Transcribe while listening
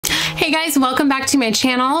Hey guys, welcome back to my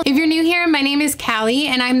channel. If you're new here, my name is Callie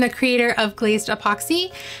and I'm the creator of Glazed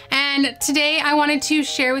Epoxy. And today I wanted to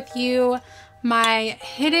share with you my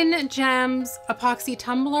Hidden Gems epoxy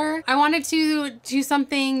tumbler. I wanted to do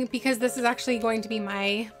something because this is actually going to be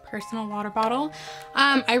my personal water bottle.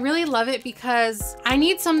 I really love it because I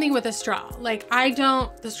need something with a straw. Like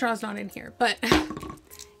the straw's not in here, but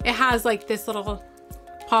it has like this little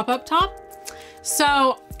pop-up top.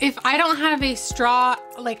 So if I don't have a straw,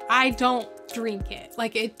 like I don't drink it.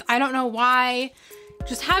 I don't know why.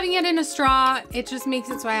 Just having it in a straw, it just makes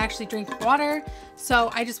it so I actually drink water. So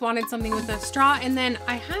I just wanted something with a straw. And then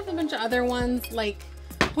I have a bunch of other ones like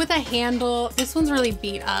with a handle. This one's really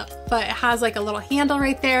beat up, but it has like a little handle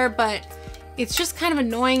right there, but it's just kind of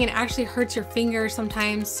annoying and it actually hurts your fingers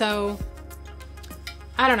sometimes. So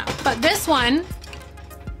I don't know, but this one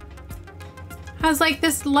has like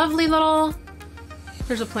this lovely little,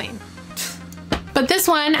 there's a plane. But this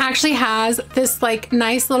one actually has this like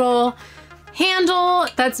nice little handle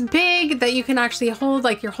that's big that you can actually hold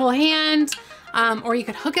like your whole hand, or you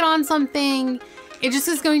could hook it on something. It just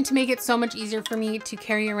is going to make it so much easier for me to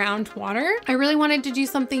carry around water. I really wanted to do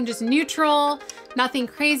something just neutral, nothing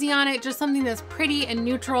crazy on it, just something that's pretty and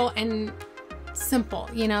neutral and simple,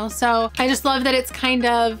 you know? So I just love that it's kind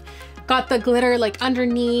of got the glitter like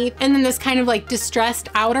underneath and then this kind of like distressed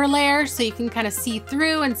outer layer so you can kind of see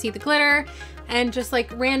through and see the glitter, and just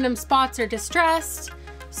like random spots are distressed.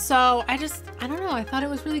 So I don't know, I thought it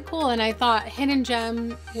was really cool, and I thought Hidden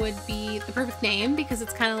Gem would be the perfect name because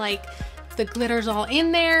it's kind of like the glitter's all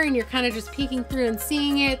in there and you're kind of just peeking through and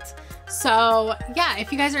seeing it. So yeah,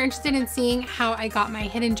 if you guys are interested in seeing how I got my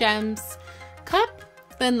Hidden Gems cup,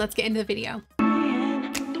 then let's get into the video.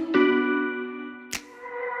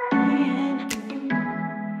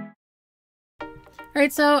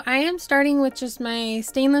 Alright, so I am starting with just my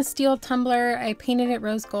stainless steel tumbler. I painted it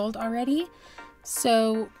rose gold already.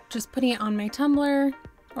 So just putting it on my tumbler,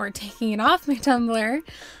 or taking it off my tumbler.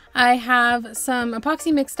 I have some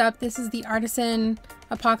epoxy mixed up. This is the Artisan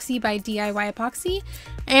Epoxy by DIY Epoxy.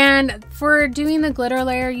 And for doing the glitter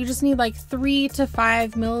layer, you just need like 3 to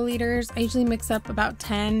 5 milliliters. I usually mix up about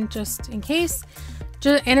 10 just in case.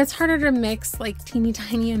 And it's harder to mix like teeny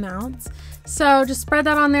tiny amounts. So just spread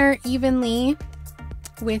that on there evenly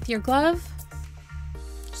with your glove.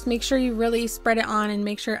 Just make sure you really spread it on and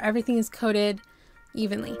make sure everything is coated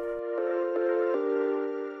evenly.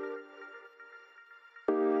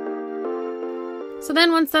 So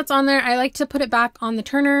then once that's on there, I like to put it back on the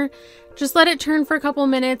turner. Just let it turn for a couple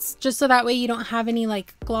minutes, just so that way you don't have any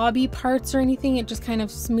like globby parts or anything. It just kind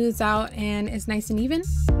of smooths out and is nice and even.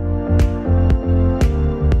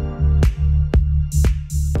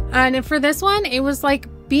 And for this one, it was like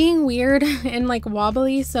being weird and like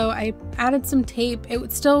wobbly, so I added some tape.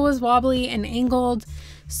 It still was wobbly and angled,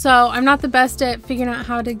 so I'm not the best at figuring out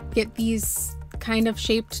how to get these kind of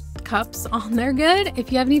shaped cups on there good.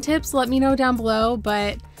 If you have any tips, let me know down below,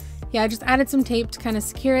 but yeah, I just added some tape to kind of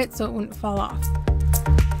secure it so it wouldn't fall off.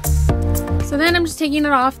 So then I'm just taking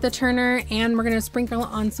it off the turner and we're gonna sprinkle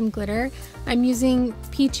on some glitter. I'm using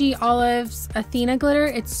Peachy Olive's Athena glitter.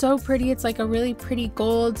 It's so pretty. It's like a really pretty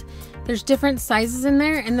gold. There's different sizes in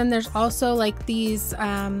there, and then there's also like these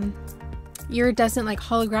iridescent like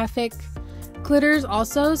holographic glitters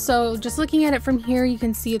also. So just looking at it from here, you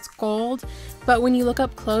can see it's gold, but when you look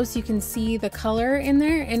up close, you can see the color in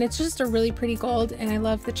there, and it's just a really pretty gold, and I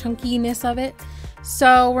love the chunkiness of it.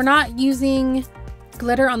 So we're not using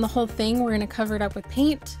glitter on the whole thing. We're going to cover it up with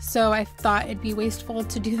paint, so I thought it'd be wasteful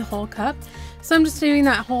to do the whole cup. So I'm just doing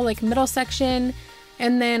that whole like middle section,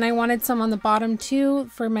 and then I wanted some on the bottom too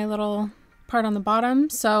for my little part on the bottom,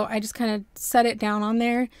 so I just kind of set it down on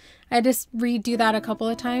there. I just redo that a couple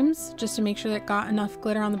of times just to make sure that it got enough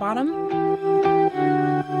glitter on the bottom.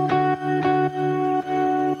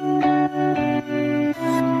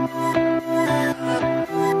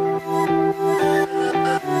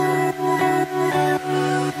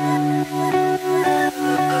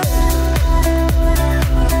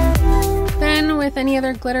 With any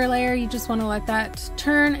other glitter layer, you just want to let that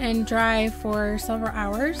turn and dry for several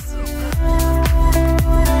hours. So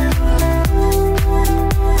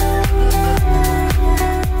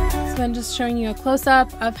then just showing you a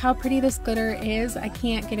close-up of how pretty this glitter is. I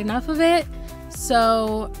can't get enough of it.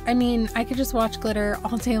 So I mean, I could just watch glitter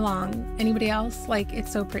all day long. Anybody else? Like,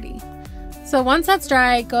 it's so pretty. So once that's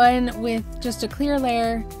dry, go in with just a clear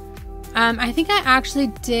layer. I think I actually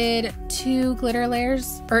did 2 glitter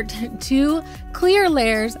layers, or 2 clear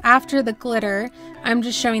layers after the glitter. I'm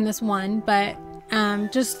just showing this one, but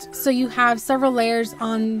just so you have several layers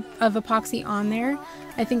of epoxy on there.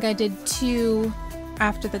 I think I did 2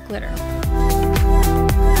 after the glitter.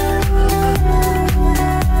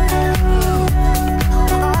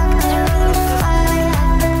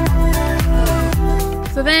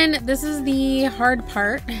 hard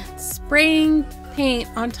part, spraying paint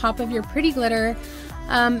on top of your pretty glitter.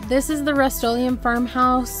 This is the Rust-Oleum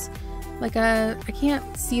Farmhouse, like I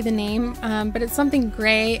can't see the name, but it's something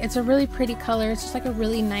gray. It's a really pretty color. It's just like a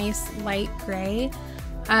really nice light gray.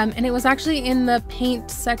 And it was actually in the paint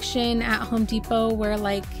section at Home Depot where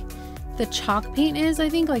like the chalk paint is, I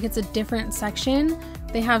think. Like it's a different section.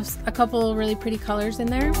 They have a couple really pretty colors in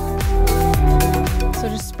there. So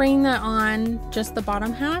just spraying that on just the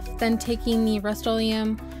bottom half, then taking the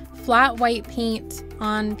Rust-Oleum flat white paint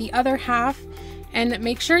on the other half, and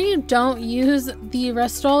make sure you don't use the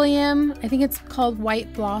Rust-Oleum, I think it's called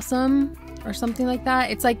White Blossom or something like that.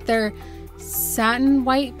 It's like their satin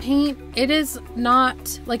white paint. It is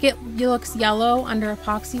not, like it looks yellow under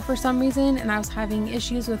epoxy for some reason, and I was having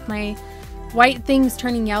issues with my white things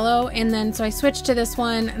turning yellow, and then so I switched to this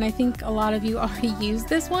one, and I think a lot of you already use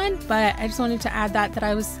this one, but I just wanted to add that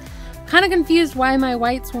I was kind of confused why my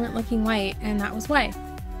whites weren't looking white, and that was why.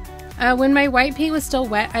 When my white paint was still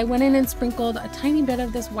wet, I went in and sprinkled a tiny bit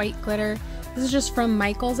of this white glitter. This is just from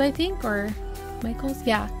Michaels, I think, or Michaels?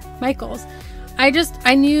 Yeah, Michaels.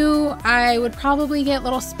 I knew I would probably get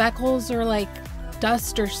little speckles or like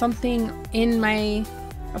dust or something in my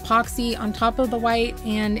epoxy on top of the white,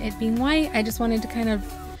 and it being white, I just wanted to kind of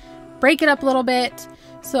break it up a little bit.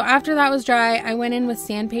 So after that was dry, I went in with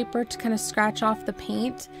sandpaper to kind of scratch off the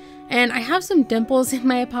paint. And I have some dimples in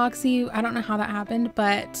my epoxy. I don't know how that happened,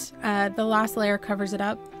 but the last layer covers it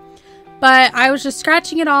up. But I was just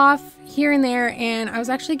scratching it off here and there, and I was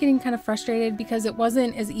actually getting kind of frustrated because it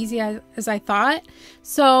wasn't as easy as I thought.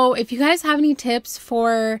 So if you guys have any tips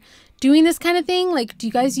for doing this kind of thing, like do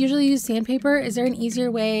you guys usually use sandpaper? Is there an easier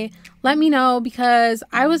way? Let me know, because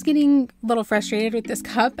I was getting a little frustrated with this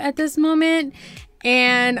cup at this moment,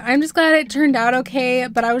 and I'm just glad it turned out okay.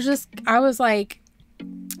 But I was like,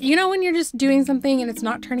 you know, when you're just doing something and it's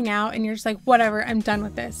not turning out and you're just like, whatever, I'm done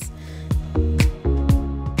with this.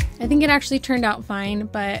 I think it actually turned out fine,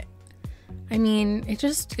 but I mean, it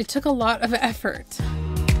took a lot of effort.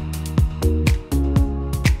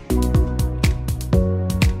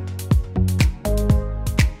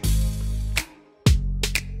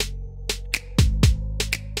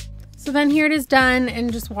 So then here it is done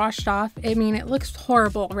and just washed off. I mean, it looks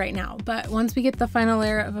horrible right now, but once we get the final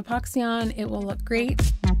layer of epoxy on, it will look great.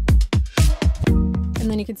 And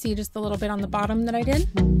then you can see just a little bit on the bottom that I did.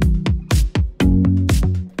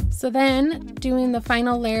 So then doing the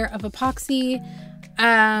final layer of epoxy,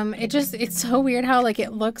 it's so weird how like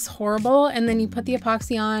it looks horrible, and then you put the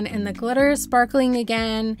epoxy on and the glitter is sparkling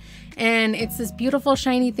again, and it's this beautiful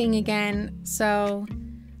shiny thing again. So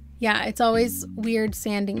yeah, it's always weird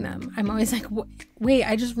sanding them. I'm always like, wait,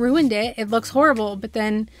 I just ruined it. It looks horrible, but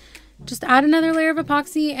then just add another layer of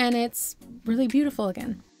epoxy and it's really beautiful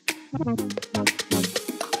again.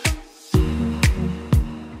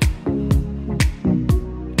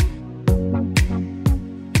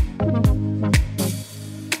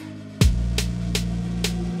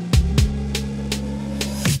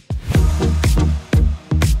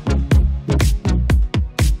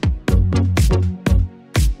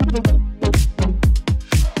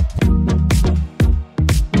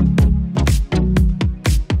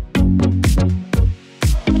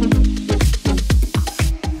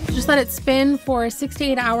 Let it spin for 6 to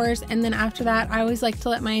 8 hours, and then after that I always like to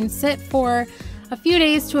let mine sit for a few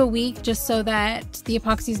days to a week just so that the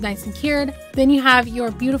epoxy is nice and cured. Then you have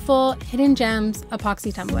your beautiful Hidden Gems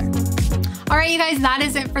epoxy tumbler. All right, you guys, that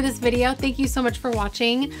is it for this video. Thank you so much for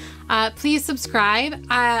watching. Please subscribe.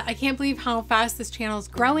 I can't believe how fast this channel is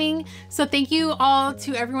growing. So thank you all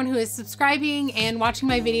to everyone who is subscribing and watching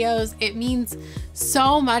my videos. It means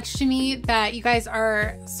so much to me that you guys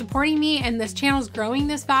are supporting me and this channel is growing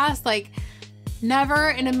this fast. Like, never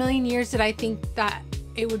in a million years did I think that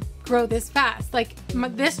it would grow this fast. Like,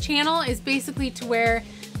 this channel is basically to where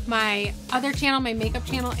my other channel, my makeup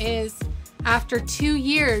channel, is after 2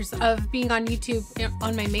 years of being on YouTube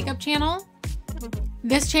on my makeup channel.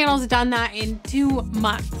 This channel's done that in 2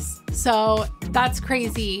 months. So that's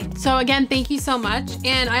crazy. So again, thank you so much.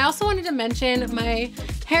 And I also wanted to mention my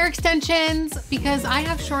hair extensions, because I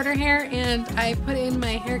have shorter hair and I put in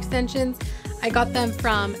my hair extensions. I got them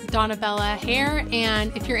from Donabella Hair,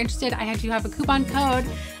 and if you're interested, I do have a coupon code,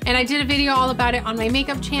 and I did a video all about it on my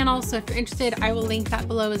makeup channel. So if you're interested, I will link that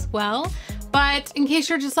below as well. But in case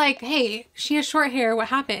you're just like, hey, she has short hair, what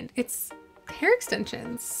happened? It's hair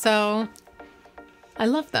extensions. So I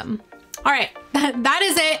love them. All right, that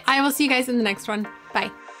is it. I will see you guys in the next one.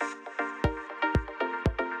 Bye.